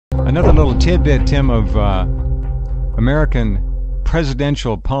Another little tidbit, Tim, of American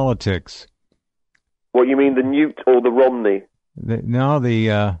presidential politics. What, you mean the Newt or the Romney?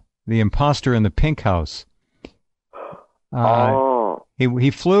 The imposter in the pink house.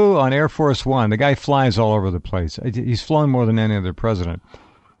 He flew on Air Force One. The guy flies all over the place. He's flown more than any other president.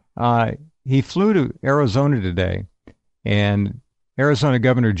 He flew to Arizona today, and Arizona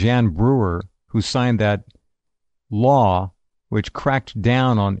Governor Jan Brewer, who signed that law which cracked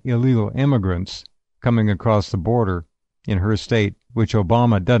down on illegal immigrants coming across the border in her state, which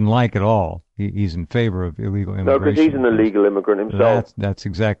Obama doesn't like at all. He's in favor of illegal immigration. No, because he's an illegal immigrant himself. That's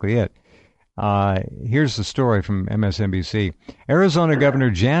exactly it. Here's the story from MSNBC. Arizona Governor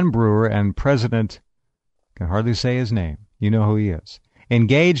Jan Brewer and President, can hardly say his name, you know who he is,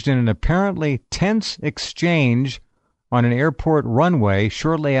 engaged in an apparently tense exchange on an airport runway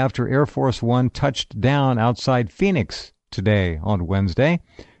shortly after Air Force One touched down outside Phoenix today on Wednesday.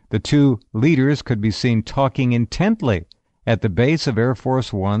 The two leaders could be seen talking intently at the base of Air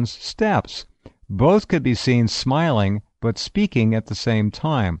Force One's steps. Both could be seen smiling but speaking at the same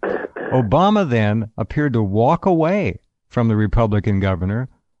time. Obama then appeared to walk away from the Republican governor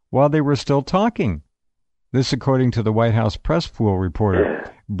while they were still talking. This according to the White House press pool reporter.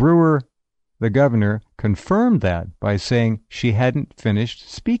 Brewer, the governor, confirmed that by saying she hadn't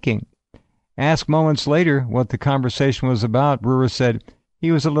finished speaking. Asked moments later what the conversation was about, Brewer said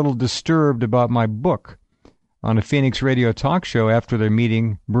he was a little disturbed about my book. On a Phoenix radio talk show after their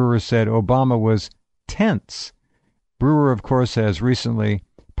meeting, Brewer said Obama was tense. Brewer, of course, has recently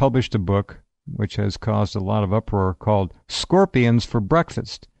published a book which has caused a lot of uproar called Scorpions for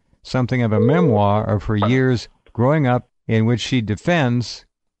Breakfast, something of a memoir of her years growing up, in which she defends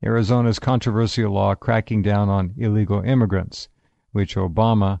Arizona's controversial law cracking down on illegal immigrants, which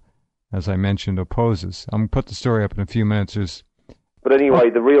Obama, as I mentioned, opposes. I'm going to put the story up in a few minutes. But anyway,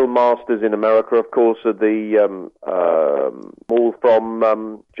 the real masters in America, of course, are the all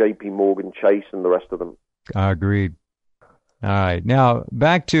from J.P. Morgan Chase and the rest of them. Agreed. All right. Now,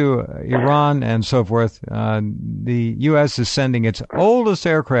 back to Iran and so forth. The U.S. is sending its oldest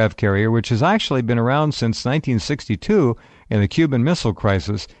aircraft carrier, which has actually been around since 1962 in the Cuban Missile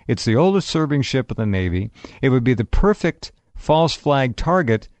Crisis. It's the oldest serving ship of the Navy. It would be the perfect false flag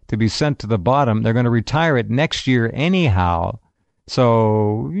target to be sent to the bottom. They're going to retire it next year anyhow.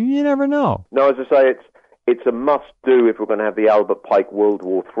 So you never know. No, as I say, it's a must-do if we're going to have the Albert Pike World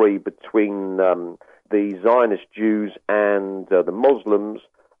War III between the Zionist Jews and the Muslims,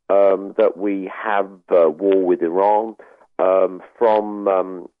 that we have war with Iran. From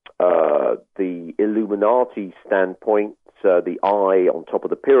the Illuminati standpoint, the eye on top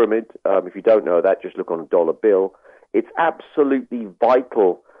of the pyramid, if you don't know that, just look on a dollar bill. It's absolutely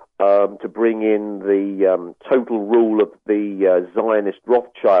vital to bring in the total rule of the Zionist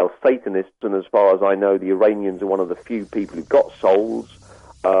Rothschilds, Satanists, and as far as I know, the Iranians are one of the few people who've got souls.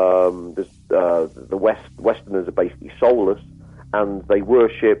 The Westerners are basically soulless, and they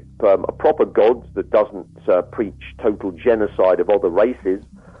worship a proper god that doesn't preach total genocide of other races.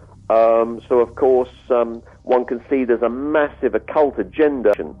 So, of course, one can see there's a massive occult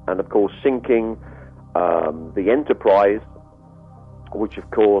agenda, and, of course, sinking the Enterprise, which,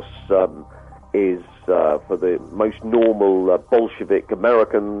 of course, is for the most normal Bolshevik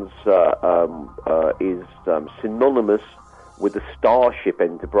Americans, is synonymous with the Starship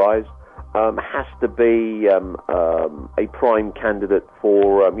Enterprise, has to be a prime candidate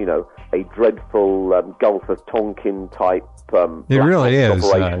for, a dreadful Gulf of Tonkin type. It really is.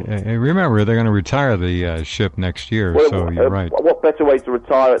 Remember, they're going to retire the ship next year, so you're right. What better way to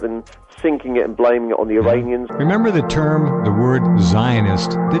retire it than sinking it and blaming it on the Iranians? Remember the word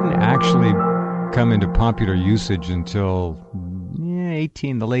Zionist didn't actually come into popular usage until the late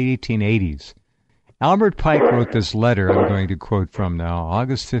 1880s. Albert Pike wrote this letter I'm going to quote from now,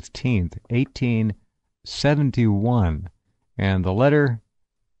 August 15th, 1871, and the letter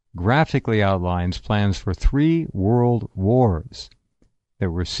graphically outlines plans for 3 world wars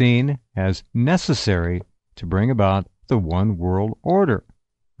that were seen as necessary to bring about the one world order.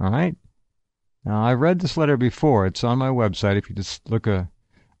 All right? Now, I've read this letter before. It's on my website. If you just look in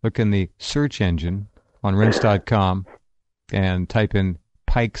the search engine on rense.com and type in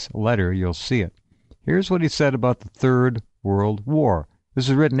Pike's letter, you'll see it. Here's what he said about the Third World War. This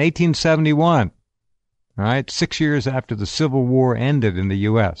was written in 1871, all right, 6 years after the Civil War ended in the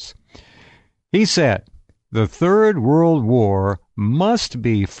U.S. He said, the Third World War must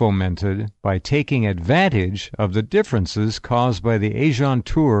be fomented by taking advantage of the differences caused by the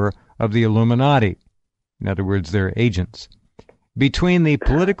agentur of the Illuminati, in other words, their agents, between the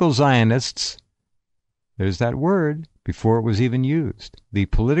political Zionists, There's that word before it was even used. The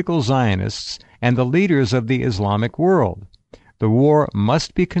political Zionists and the leaders of the Islamic world. The war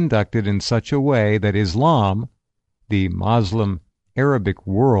must be conducted in such a way that Islam, the Muslim Arabic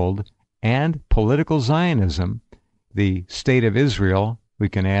world, and political Zionism, the State of Israel, we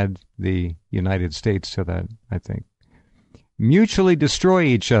can add the United States to that, I think, mutually destroy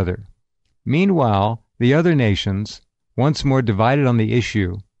each other. Meanwhile, the other nations, once more divided on the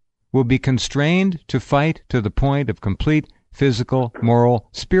issue, will be constrained to fight to the point of complete physical, moral,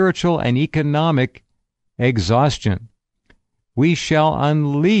 spiritual, and economic exhaustion. We shall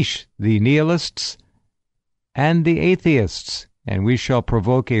unleash the nihilists and the atheists, and we shall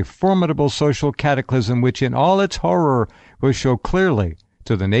provoke a formidable social cataclysm which in all its horror will show clearly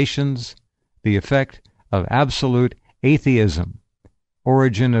to the nations the effect of absolute atheism,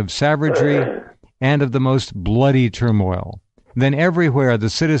 origin of savagery, and of the most bloody turmoil. Then everywhere the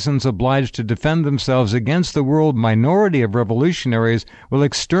citizens obliged to defend themselves against the world minority of revolutionaries will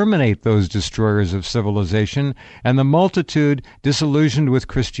exterminate those destroyers of civilization, and the multitude disillusioned with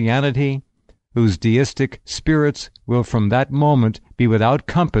Christianity, whose deistic spirits will from that moment be without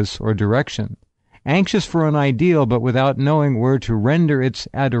compass or direction, anxious for an ideal but without knowing where to render its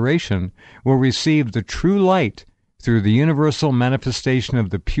adoration, will receive the true light through the universal manifestation of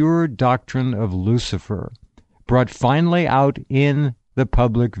the pure doctrine of Lucifer, brought finally out in the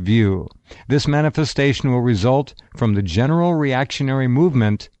public view. This manifestation will result from the general reactionary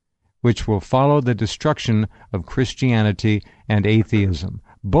movement which will follow the destruction of Christianity and atheism,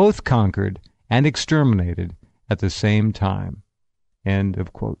 both conquered and exterminated at the same time. End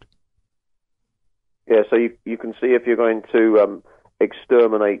of quote. Yeah, so you can see if you're going to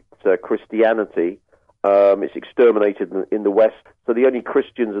exterminate Christianity, it's exterminated in the West. So the only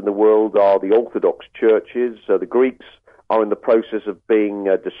Christians in the world are the Orthodox churches. The Greeks are in the process of being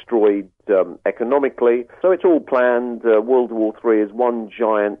destroyed economically. So it's all planned. World War III is one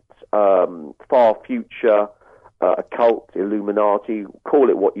giant far future occult, Illuminati, call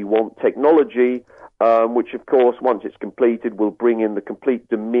it what you want, technology, which of course, once it's completed, will bring in the complete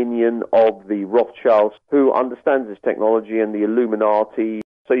dominion of the Rothschilds, who understands this technology, and the Illuminati.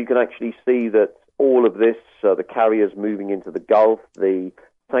 So you can actually see that all of this, the carriers moving into the Gulf, the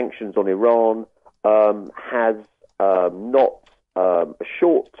sanctions on Iran, has not a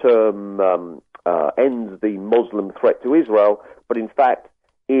short-term ends the Muslim threat to Israel, but in fact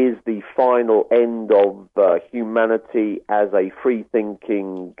is the final end of humanity as a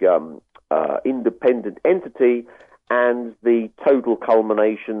free-thinking, independent entity, and the total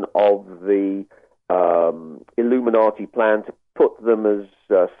culmination of the Illuminati plan to put them as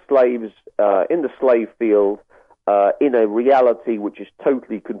slaves in the slave field in a reality which is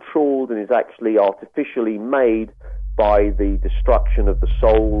totally controlled and is actually artificially made by the destruction of the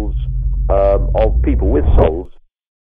souls of people with souls